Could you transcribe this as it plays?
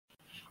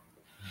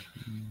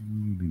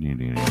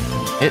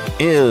It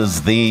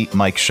is the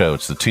Mike Show.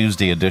 It's the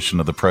Tuesday edition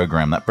of the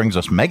program. That brings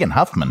us Megan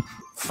Huffman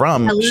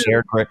from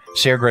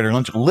Share Greater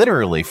Lynchburg,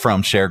 literally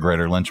from Share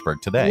Greater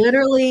Lynchburg today.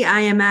 Literally, I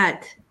am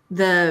at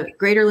the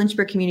Greater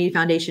Lynchburg Community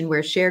Foundation,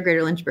 where Share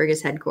Greater Lynchburg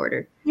is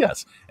headquartered.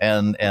 Yes,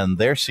 and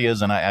there she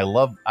is, and I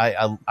love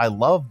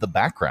the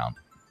background.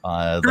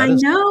 I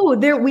know.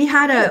 We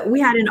had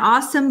an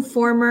awesome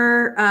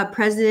former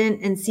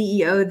president and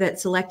CEO that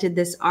selected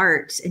this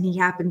art, and he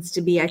happens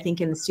to be, I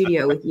think, in the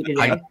studio with you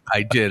today.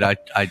 I did.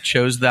 I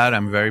chose that.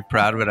 I'm very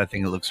proud of it. I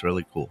think it looks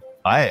really cool.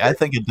 I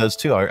think it does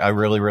too. I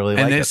really like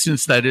it. And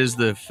since that is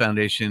the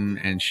foundation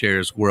and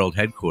Share's world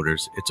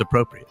headquarters, it's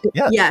appropriate.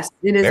 Yes,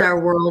 it is our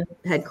world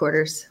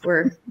headquarters.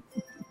 We're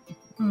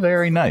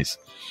very nice.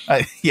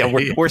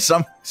 We're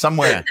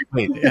somewhere.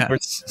 Wait, we're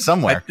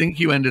somewhere. I think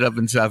you ended up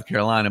in South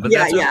Carolina, but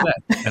that's okay.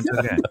 That's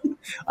okay.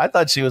 I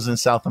thought she was in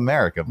South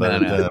America,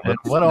 but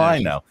what do I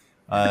know?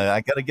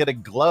 I got to get a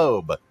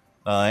globe.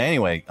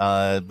 Anyway,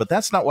 but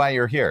that's not why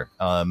you're here.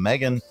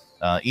 Megan,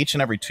 each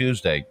and every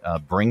Tuesday,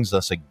 brings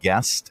us a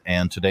guest,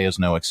 and today is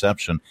no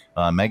exception.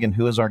 Megan,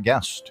 who is our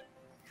guest?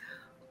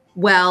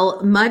 Well,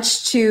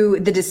 much to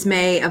the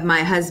dismay of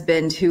my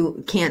husband,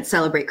 who can't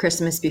celebrate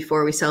Christmas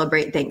before we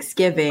celebrate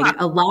Thanksgiving,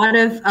 a lot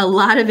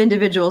of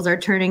individuals are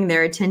turning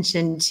their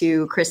attention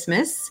to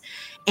Christmas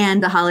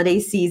and the holiday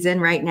season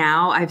right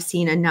now. I've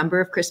seen a number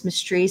of Christmas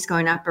trees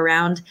going up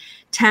around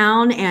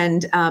town,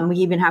 and we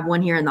even have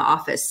one here in the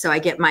office. So I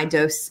get my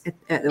dose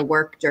at the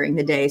work during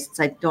the day, since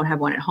I don't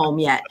have one at home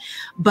yet.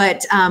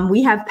 But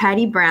we have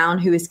Patty Brown,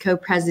 who is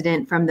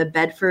co-president from the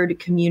Bedford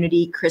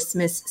Community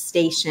Christmas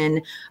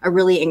Station, a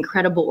really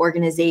incredible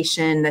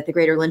organization that the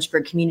Greater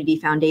Lynchburg Community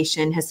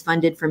Foundation has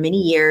funded for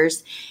many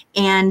years,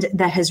 and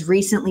that has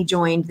recently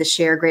joined the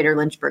Share Greater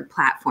Lynchburg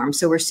platform.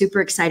 So we're super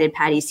excited.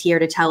 Patty's here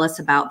to tell us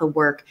about the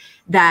work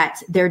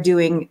that they're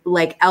doing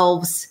like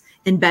elves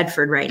in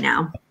Bedford right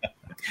now.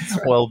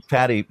 Well,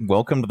 Patty,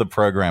 welcome to the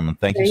program, and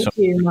thank you so much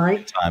for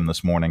your time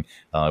this morning.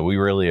 We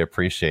really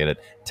appreciate it.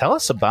 Tell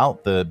us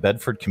about the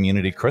Bedford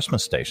Community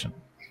Christmas Station.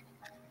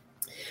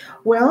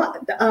 Well,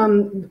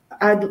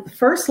 I'd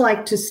first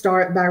like to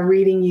start by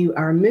reading you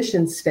our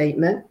mission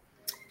statement,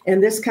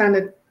 and this kind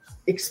of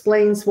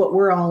explains what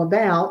we're all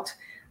about.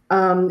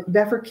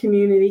 Bedford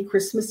Community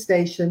Christmas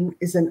Station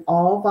is an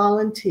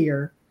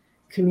all-volunteer,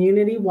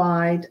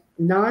 community-wide,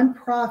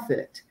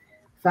 nonprofit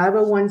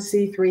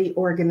 501c3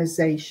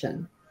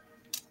 organization.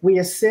 We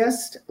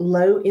assist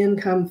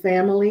low-income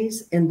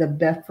families in the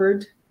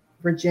Bedford,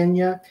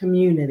 Virginia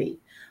community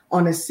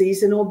on a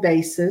seasonal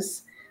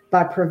basis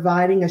by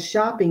providing a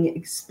shopping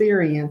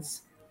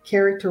experience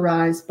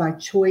characterized by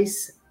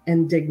choice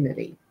and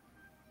dignity.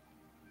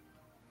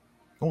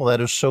 Well, that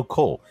is so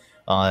cool.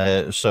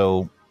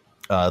 So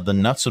the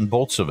nuts and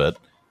bolts of it,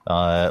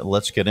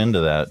 let's get into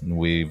that.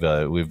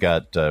 We've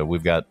got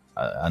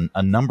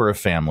a number of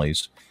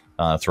families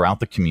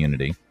throughout the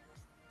community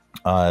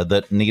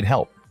that need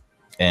help,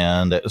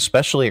 and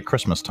especially at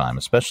Christmas time,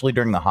 especially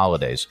during the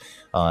holidays,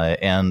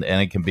 and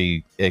it can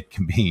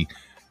be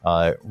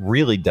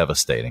really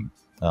devastating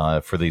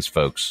for these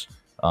folks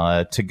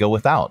to go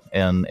without,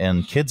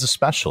 and kids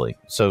especially.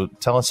 So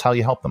tell us how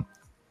you help them.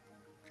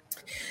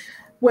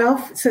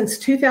 Well, since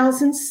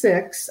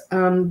 2006,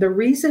 the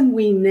reason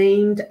we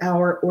named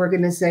our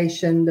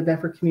organization the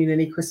Bedford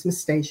Community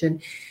Christmas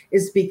Station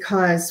is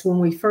because when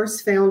we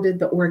first founded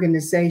the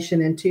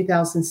organization in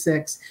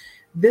 2006,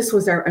 this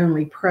was our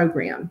only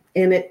program.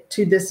 And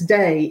to this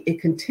day, it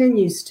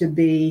continues to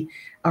be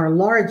our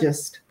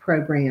largest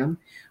program.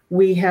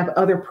 We have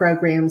other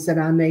programs that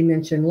I may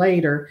mention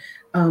later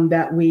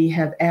that we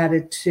have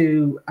added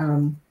to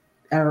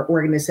our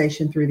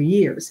organization through the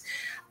years.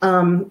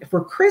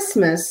 For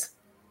Christmas,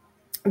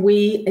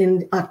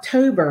 in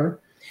October,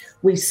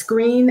 we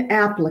screen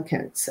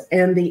applicants,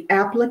 and the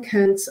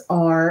applicants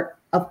are,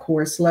 of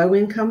course,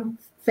 low-income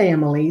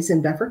families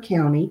in Bedford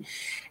County,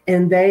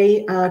 and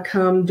they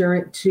come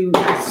to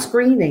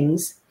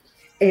screenings,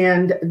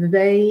 and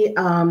they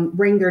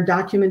bring their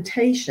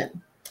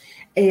documentation.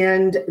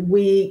 And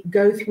we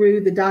go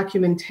through the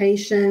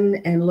documentation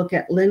and look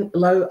at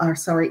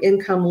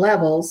income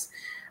levels,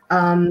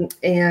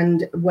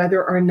 and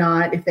whether or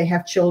not, if they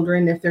have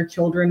children, if their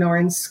children are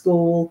in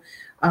school,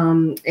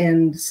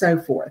 and so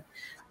forth.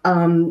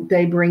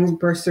 They bring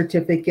birth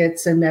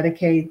certificates and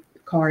Medicaid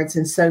cards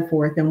and so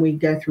forth, and we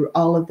go through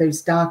all of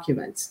those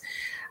documents.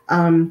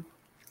 And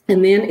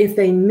then if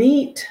they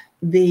meet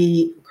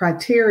the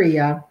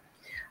criteria,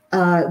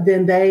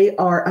 then they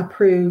are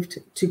approved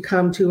to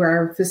come to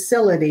our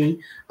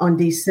facility on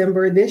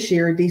December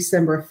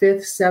 5th,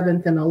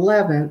 7th, and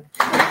 11th,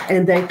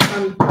 and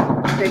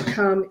they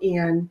come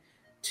in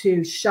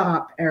to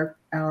shop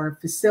our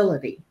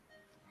facility.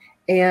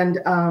 And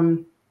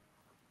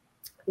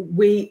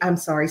I'm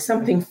sorry,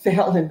 something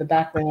fell in the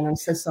background. I'm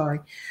so sorry.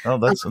 Oh,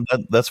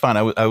 that's fine.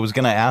 I was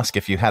going to ask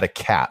if you had a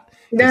cat.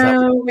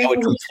 No, that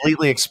would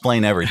completely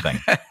explain everything.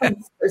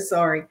 I'm so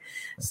sorry.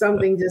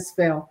 Something just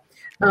fell.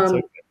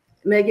 Okay.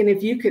 Megan,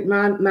 if you could,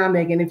 my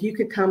Megan, if you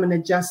could come and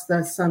adjust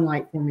the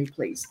sunlight for me,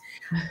 please.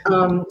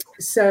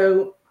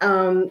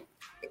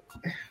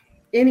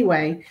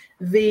 Anyway,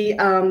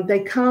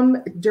 they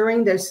come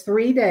during those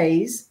 3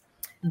 days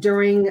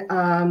during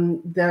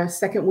the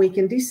second week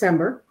in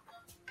December,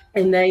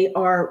 and they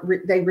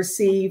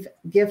receive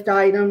gift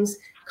items,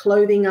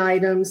 clothing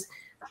items,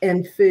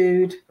 and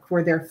food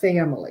for their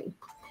family.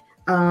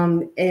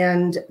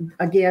 And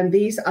again,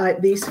 these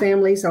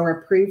families are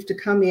approved to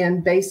come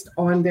in based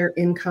on their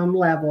income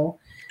level,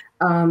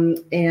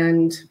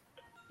 and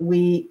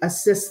we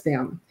assist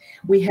them.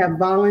 We have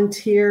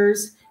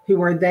volunteers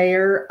who are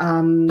there,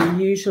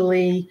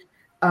 usually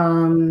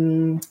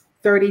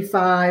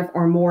 35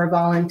 or more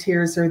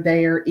volunteers are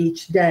there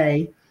each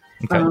day,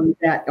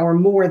 that or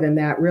more than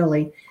that,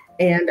 really.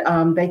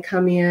 And they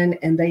come in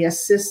and they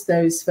assist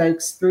those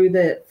folks through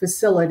the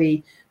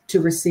facility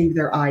to receive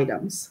their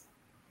items.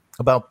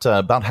 About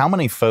how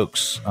many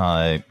folks,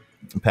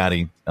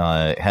 Patty,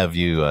 have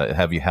you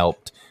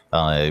helped?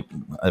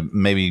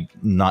 Maybe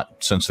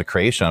not since the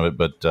creation of it,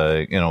 but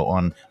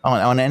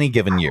on any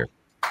given year.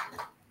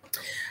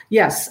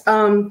 Yes.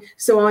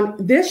 So on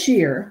this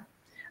year,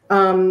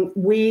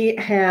 we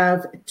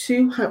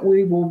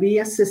will be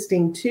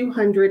assisting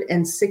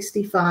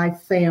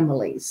 265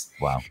 families.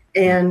 Wow.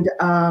 And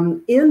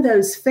in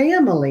those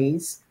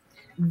families,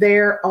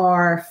 there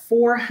are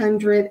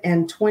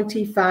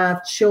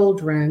 425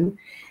 children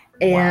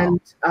and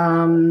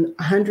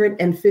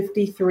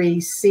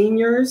 153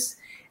 seniors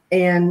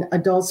and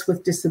adults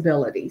with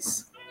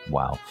disabilities.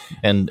 Wow.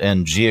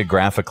 And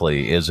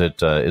geographically, is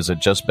it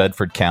just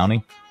Bedford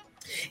County?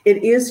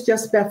 It is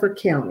just Bedford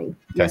County.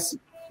 Okay. Yes.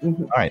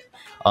 Mm-hmm. All right.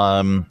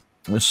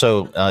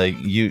 So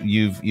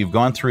you've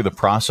gone through the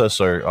process.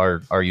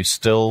 Are you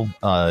still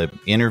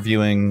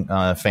interviewing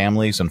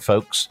families and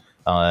folks?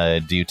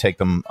 Do you take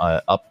them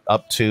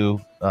up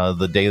to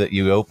the day that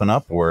you open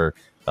up, or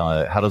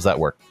how does that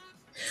work?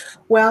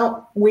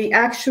 Well, we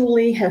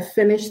actually have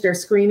finished their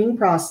screening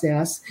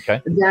process.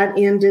 Okay. That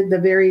ended the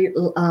very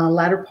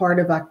latter part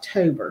of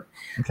October.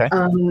 Okay.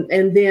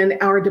 And then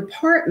our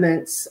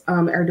departments,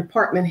 our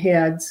department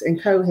heads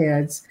and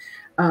co-heads,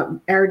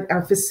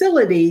 our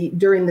facility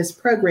during this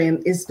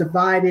program is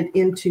divided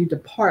into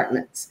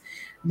departments.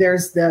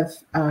 There's the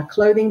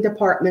clothing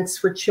departments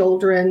for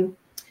children,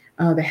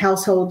 the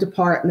household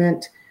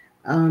department,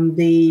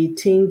 the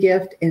teen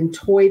gift and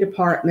toy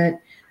department.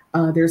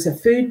 There's a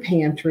food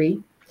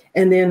pantry,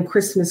 and then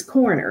Christmas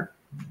corner.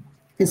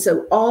 And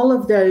so all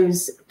of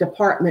those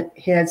department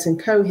heads and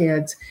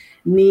co-heads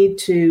need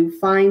to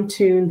fine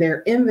tune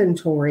their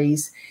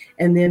inventories,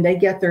 and then they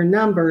get their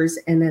numbers.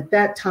 And at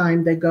that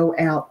time, they go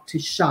out to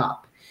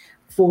shop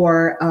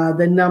for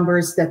the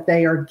numbers that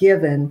they are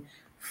given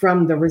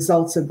from the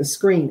results of the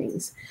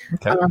screenings.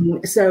 Okay.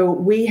 So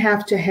we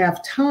have to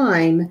have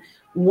time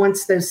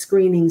once those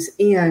screenings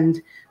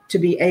end to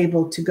be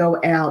able to go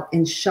out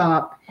and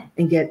shop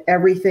and get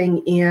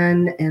everything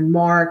in and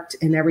marked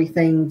and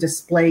everything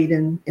displayed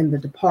in the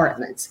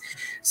departments.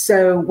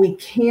 So we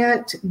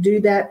can't do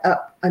that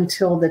up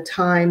until the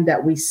time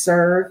that we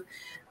serve,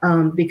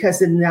 because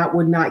then that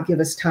would not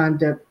give us time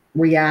to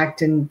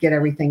react and get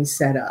everything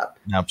set up.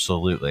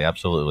 Absolutely.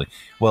 Absolutely.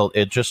 Well,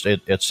 it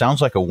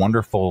sounds like a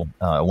wonderful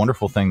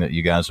thing that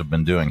you guys have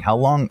been doing. How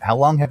long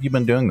have you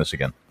been doing this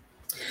again?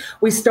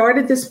 We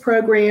started this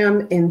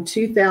program in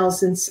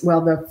 2000. Well,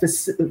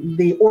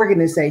 the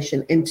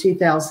organization in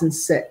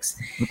 2006.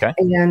 Okay.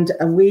 And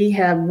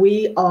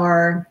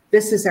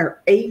this is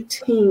our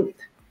 18th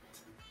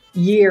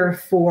year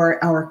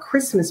for our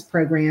Christmas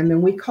program,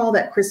 and we call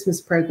that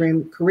Christmas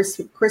program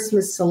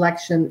Christmas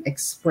Selection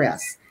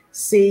Express,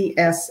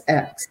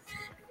 CSX.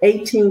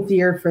 18th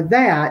year for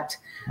that.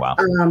 Wow.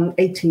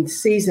 18th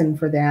season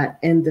for that,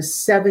 and the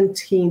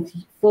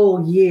 17th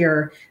full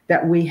year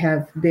that we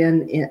have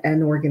been in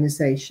an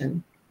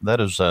organization.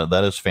 That is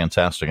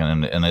fantastic,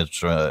 and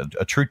it's a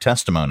true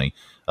testimony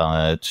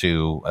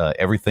to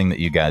everything that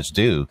you guys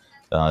do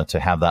to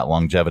have that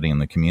longevity in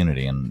the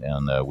community, and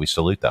we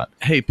salute that.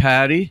 Hey,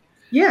 Patty.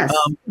 Yes.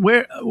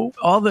 Where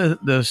all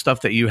the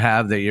stuff that you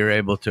have that you're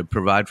able to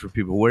provide for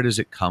people, where does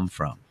it come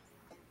from?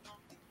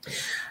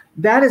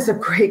 That is a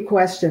great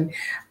question.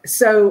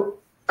 So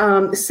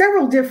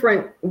several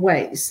different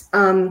ways.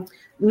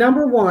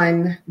 Number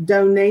one,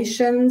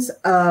 donations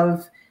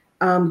of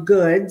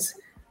goods.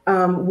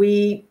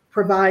 We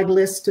provide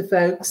lists to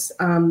folks.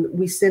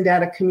 We send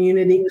out a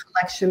community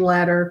collection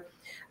letter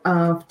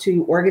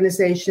to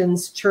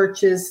organizations,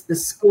 churches, the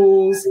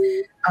schools,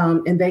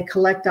 and they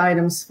collect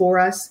items for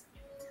us.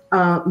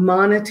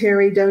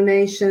 Monetary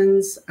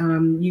donations.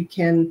 You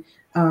can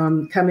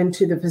come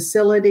into the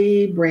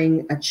facility,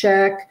 bring a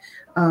check,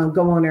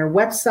 go on our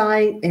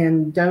website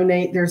and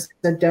donate. There's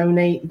the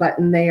donate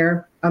button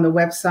there on the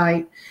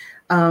website.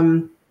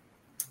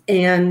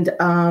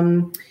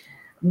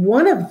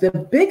 One of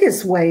the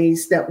biggest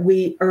ways that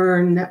we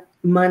earn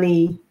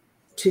money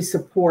to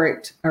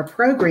support our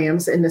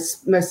programs, and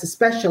most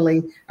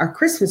especially our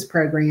Christmas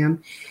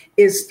program,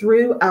 is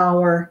through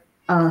our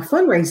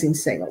fundraising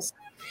sales.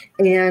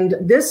 And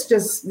this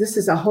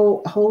is a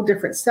whole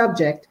different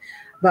subject.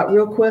 But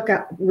real quick,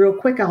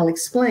 I'll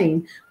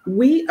explain.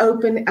 We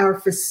open our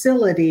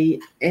facility,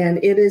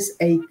 and it is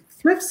a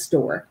thrift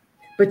store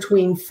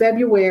between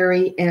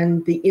February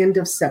and the end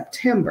of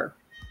September.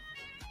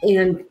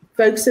 And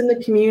folks in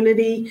the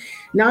community,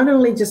 not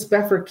only just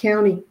Bedford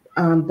County,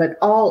 but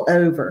all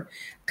over,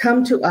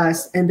 come to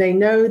us, and they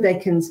know they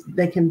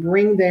can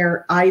bring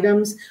their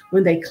items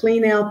when they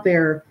clean out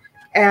their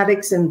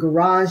attics and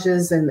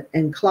garages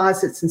and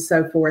closets and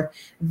so forth.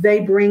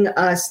 They bring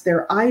us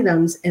their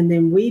items, and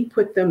then we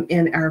put them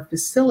in our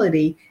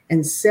facility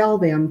and sell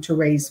them to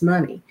raise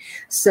money.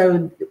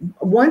 So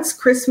once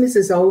Christmas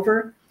is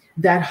over,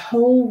 that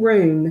whole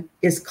room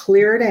is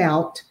cleared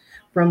out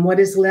from what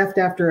is left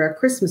after our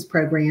Christmas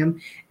program,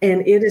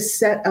 and it is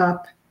set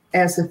up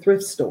as a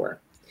thrift store.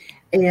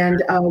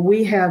 And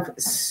we have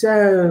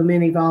so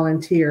many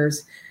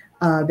volunteers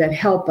that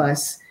help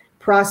us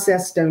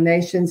process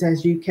donations.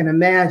 As you can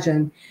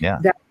imagine,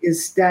 that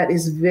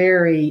is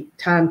very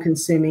time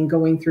consuming,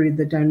 going through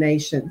the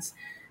donations.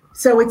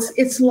 So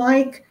it's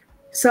like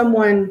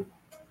someone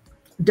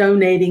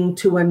donating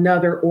to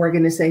another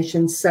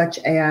organization, such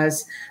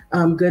as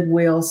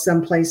Goodwill,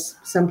 someplace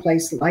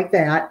like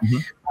that.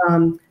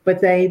 Mm-hmm.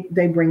 But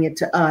they bring it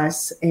to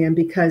us, and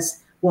because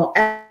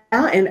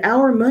and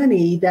our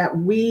money that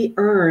we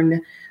earn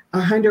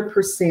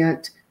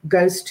 100%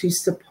 goes to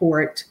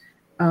support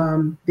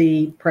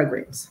the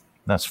programs.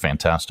 That's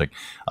fantastic.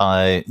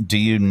 Do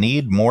you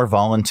need more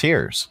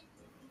volunteers?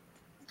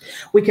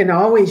 We can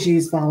always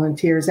use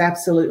volunteers.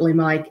 Absolutely,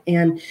 Mike.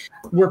 And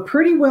we're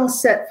pretty well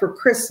set for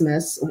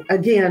Christmas.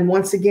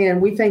 Once again,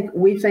 we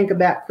think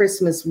about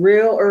Christmas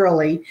real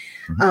early.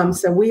 Mm-hmm.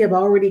 So we have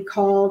already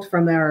called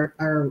from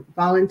our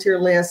volunteer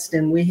list,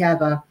 and we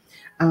have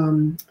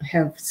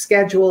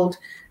scheduled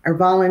our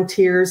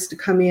volunteers to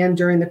come in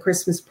during the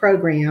Christmas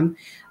program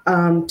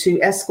to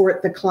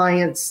escort the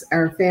clients,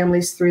 our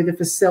families, through the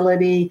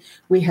facility.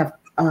 We have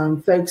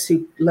folks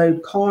who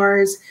load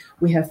cars.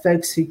 We have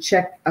folks who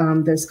check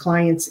those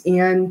clients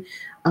in.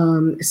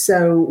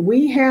 So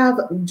we have,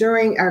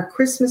 during our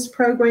Christmas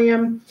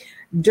program,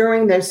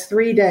 during those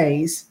 3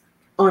 days,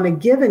 on a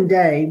given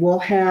day, we'll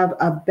have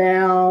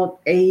about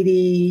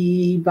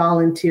 80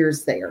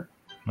 volunteers there.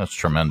 That's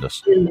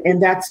tremendous.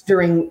 And that's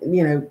during,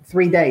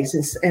 3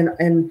 days.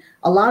 And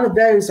a lot of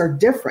those are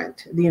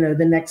different,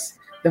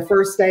 the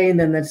first day, and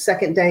then the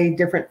second day,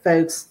 different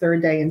folks,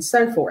 third day, and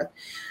so forth.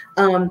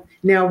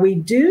 Now, we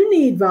do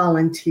need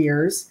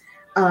volunteers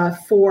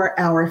for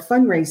our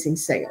fundraising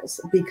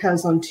sales,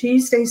 because on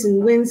Tuesdays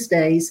and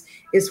Wednesdays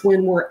is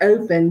when we're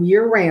open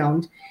year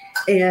round.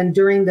 And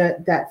during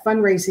that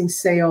fundraising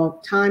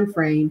sale time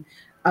frame,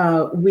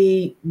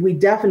 we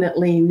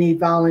definitely need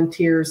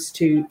volunteers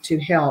to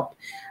help.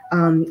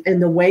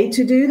 And the way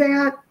to do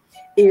that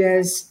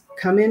is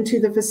come into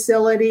the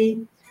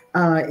facility,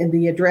 and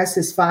the address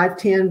is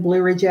 510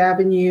 Blue Ridge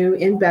Avenue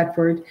in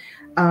Bedford.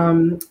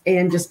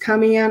 And just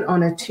come in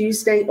on a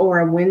Tuesday or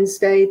a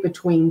Wednesday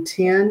between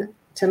 10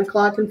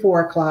 o'clock and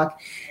 4 o'clock,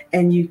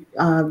 and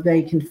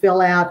they can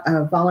fill out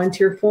a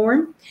volunteer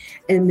form,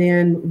 and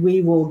then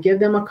we will give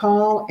them a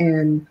call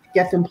and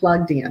get them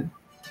plugged in.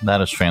 That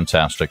is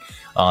fantastic.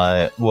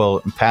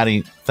 Well,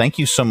 Patty, thank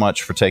you so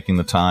much for taking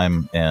the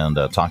time and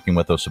talking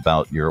with us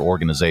about your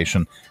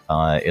organization.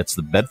 It's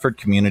the Bedford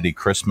Community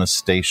Christmas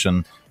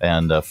Station.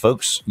 And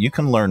folks, you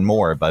can learn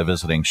more by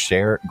visiting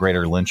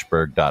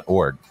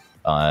sharegreaterlynchburg.org.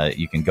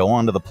 You can go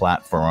onto the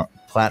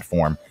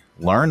platform,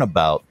 learn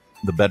about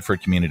the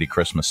Bedford Community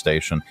Christmas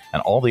Station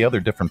and all the other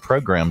different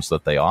programs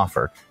that they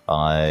offer,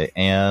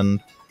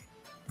 and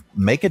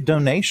make a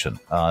donation.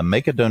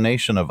 Make a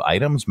donation of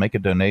items, make a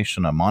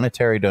donation, a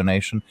monetary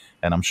donation,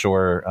 and I'm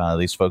sure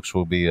these folks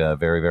will be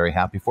very, very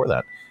happy for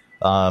that.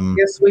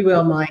 Yes, we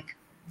will, Mike.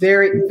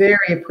 Very,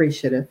 very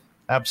appreciative.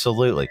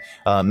 Absolutely.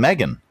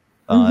 Megan,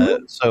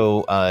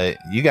 so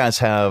you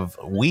guys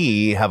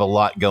we have a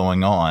lot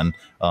going on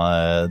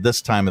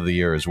this time of the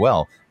year as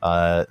well.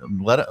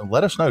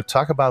 Let us know.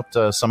 Talk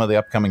about some of the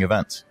upcoming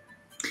events.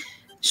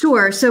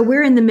 Sure. So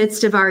we're in the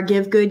midst of our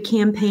Give Good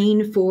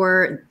campaign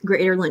for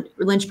Greater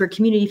Lynchburg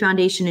Community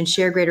Foundation and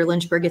Share Greater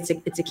Lynchburg. It's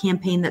a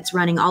campaign that's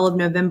running all of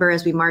November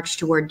as we march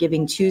toward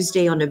Giving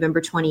Tuesday on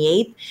November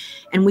 28th.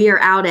 And we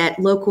are out at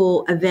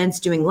local events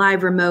doing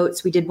live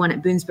remotes. We did one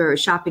at Boonesboro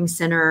Shopping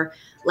Center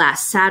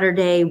last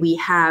Saturday. We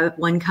have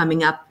one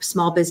coming up,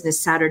 Small Business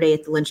Saturday,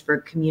 at the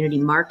Lynchburg Community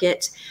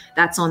Market.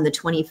 That's on the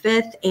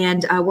 25th.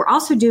 And we're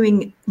also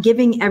doing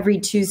Giving Every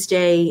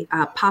Tuesday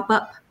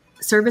pop-up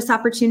service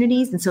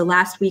opportunities. And so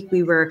last week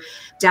we were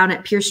down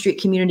at Pierce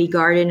Street Community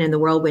Garden and the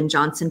Whirlwind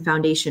Johnson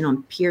Foundation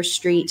on Pierce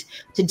Street.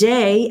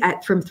 Today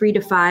from 3 to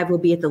 5, we'll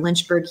be at the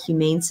Lynchburg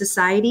Humane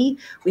Society.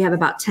 We have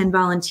about 10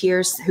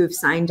 volunteers who have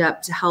signed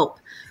up to help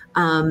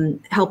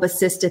help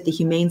assist at the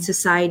Humane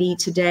Society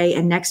today.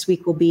 And next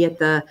week we'll be at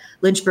the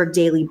Lynchburg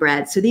Daily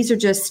Bread. So these are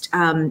just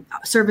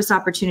service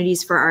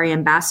opportunities for our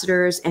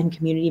ambassadors and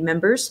community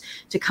members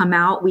to come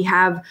out. We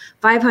have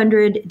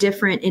 500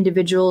 different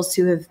individuals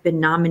who have been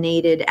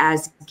nominated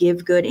as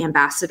Give Good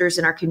ambassadors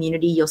in our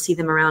community. You'll see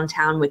them around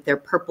town with their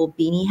purple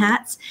beanie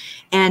hats.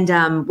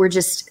 And we're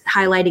just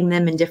highlighting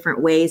them in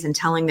different ways and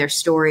telling their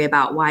story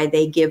about why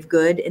they give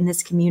good in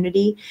this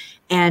community.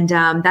 And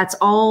that's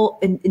all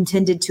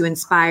intended to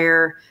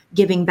inspire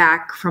giving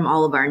back from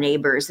all of our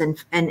neighbors and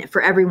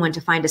for everyone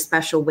to find a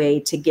special way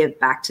to give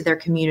back to their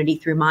community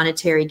through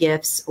monetary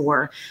gifts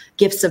or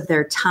gifts of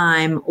their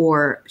time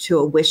or to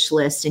a wish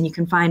list. And you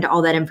can find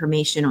all that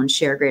information on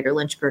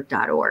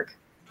sharegreaterlynchburg.org.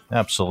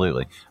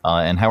 Absolutely.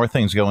 And how are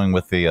things going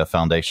with the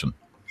foundation?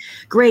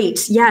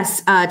 Great.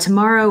 Yes.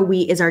 Tomorrow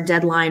is our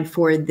deadline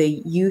for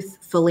the Youth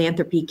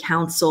Philanthropy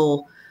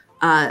Council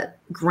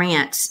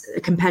grant,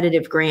 a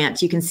competitive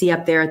grant. You can see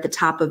up there at the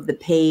top of the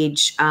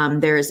page,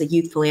 there is a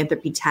youth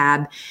philanthropy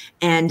tab,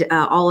 and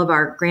all of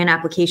our grant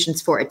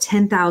applications for a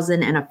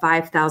 $10,000 and a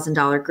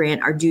 $5,000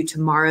 grant are due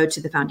tomorrow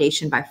to the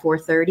foundation by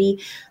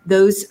 4:30.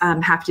 Those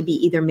have to be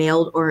either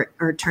mailed or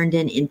turned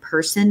in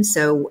person.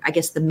 So I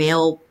guess the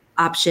mail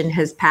option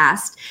has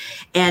passed,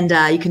 and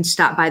you can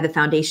stop by the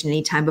foundation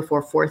anytime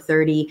before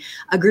 4:30.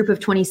 A group of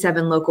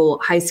 27 local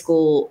high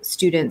school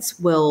students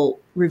will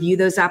review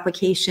those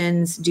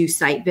applications, do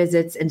site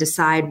visits, and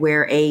decide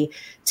where a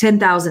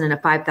 $10,000 and a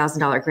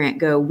 $5,000 grant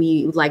go.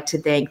 We would like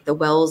to thank the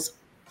Wells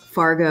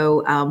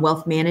Fargo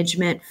Wealth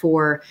Management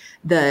for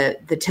the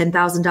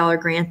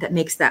 $10,000 grant that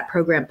makes that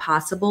program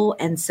possible.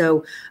 And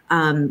so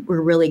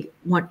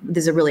this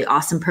is a really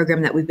awesome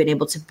program that we've been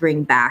able to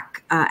bring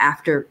back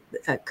after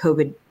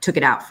COVID took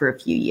it out for a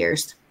few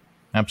years.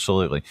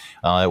 Absolutely.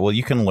 Well,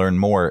 you can learn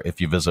more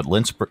if you visit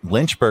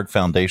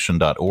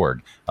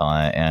lynchburgfoundation.org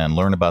and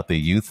learn about the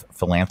Youth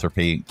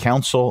Philanthropy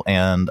Council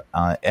and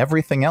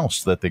everything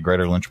else that the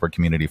Greater Lynchburg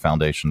Community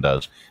Foundation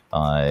does.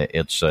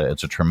 It's a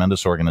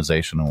tremendous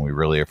organization, and we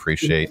really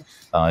appreciate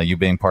you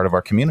being part of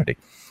our community.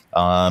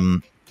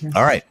 Yes.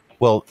 All right.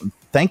 Well,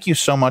 thank you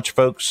so much,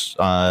 folks.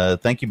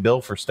 Thank you,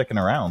 Bill, for sticking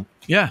around.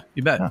 Yeah,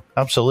 you bet. Yeah,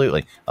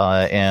 absolutely.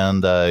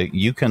 And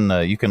you can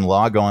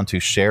log on to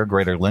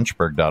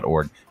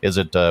sharegreaterlynchburg.org. Is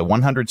it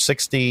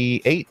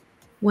 168?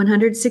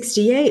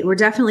 168. We're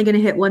definitely going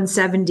to hit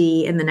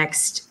 170 in the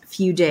next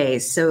few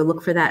days. So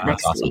look for that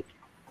next week.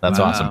 That's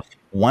awesome.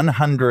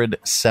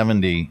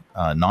 170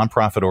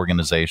 nonprofit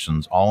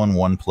organizations all in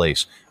one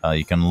place.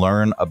 You can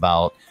learn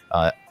about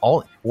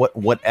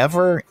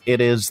whatever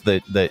it is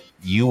that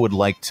you would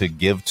like to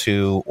give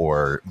to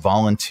or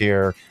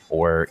volunteer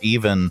or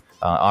even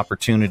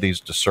opportunities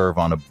to serve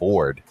on a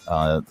board.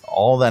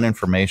 All that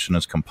information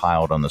is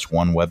compiled on this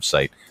one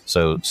website.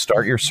 So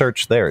start your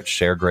search there at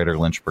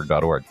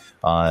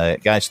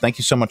sharegreaterlynchburg.org. Guys, thank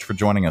you so much for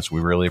joining us. We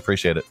really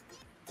appreciate it.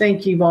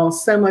 Thank you all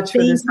so much for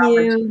this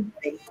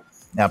opportunity.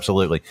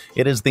 Absolutely.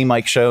 It is the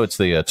Mike Show. It's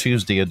the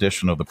Tuesday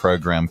edition of the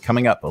program.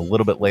 Coming up a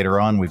little bit later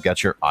on, we've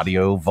got your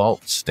audio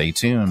vault. Stay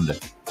tuned.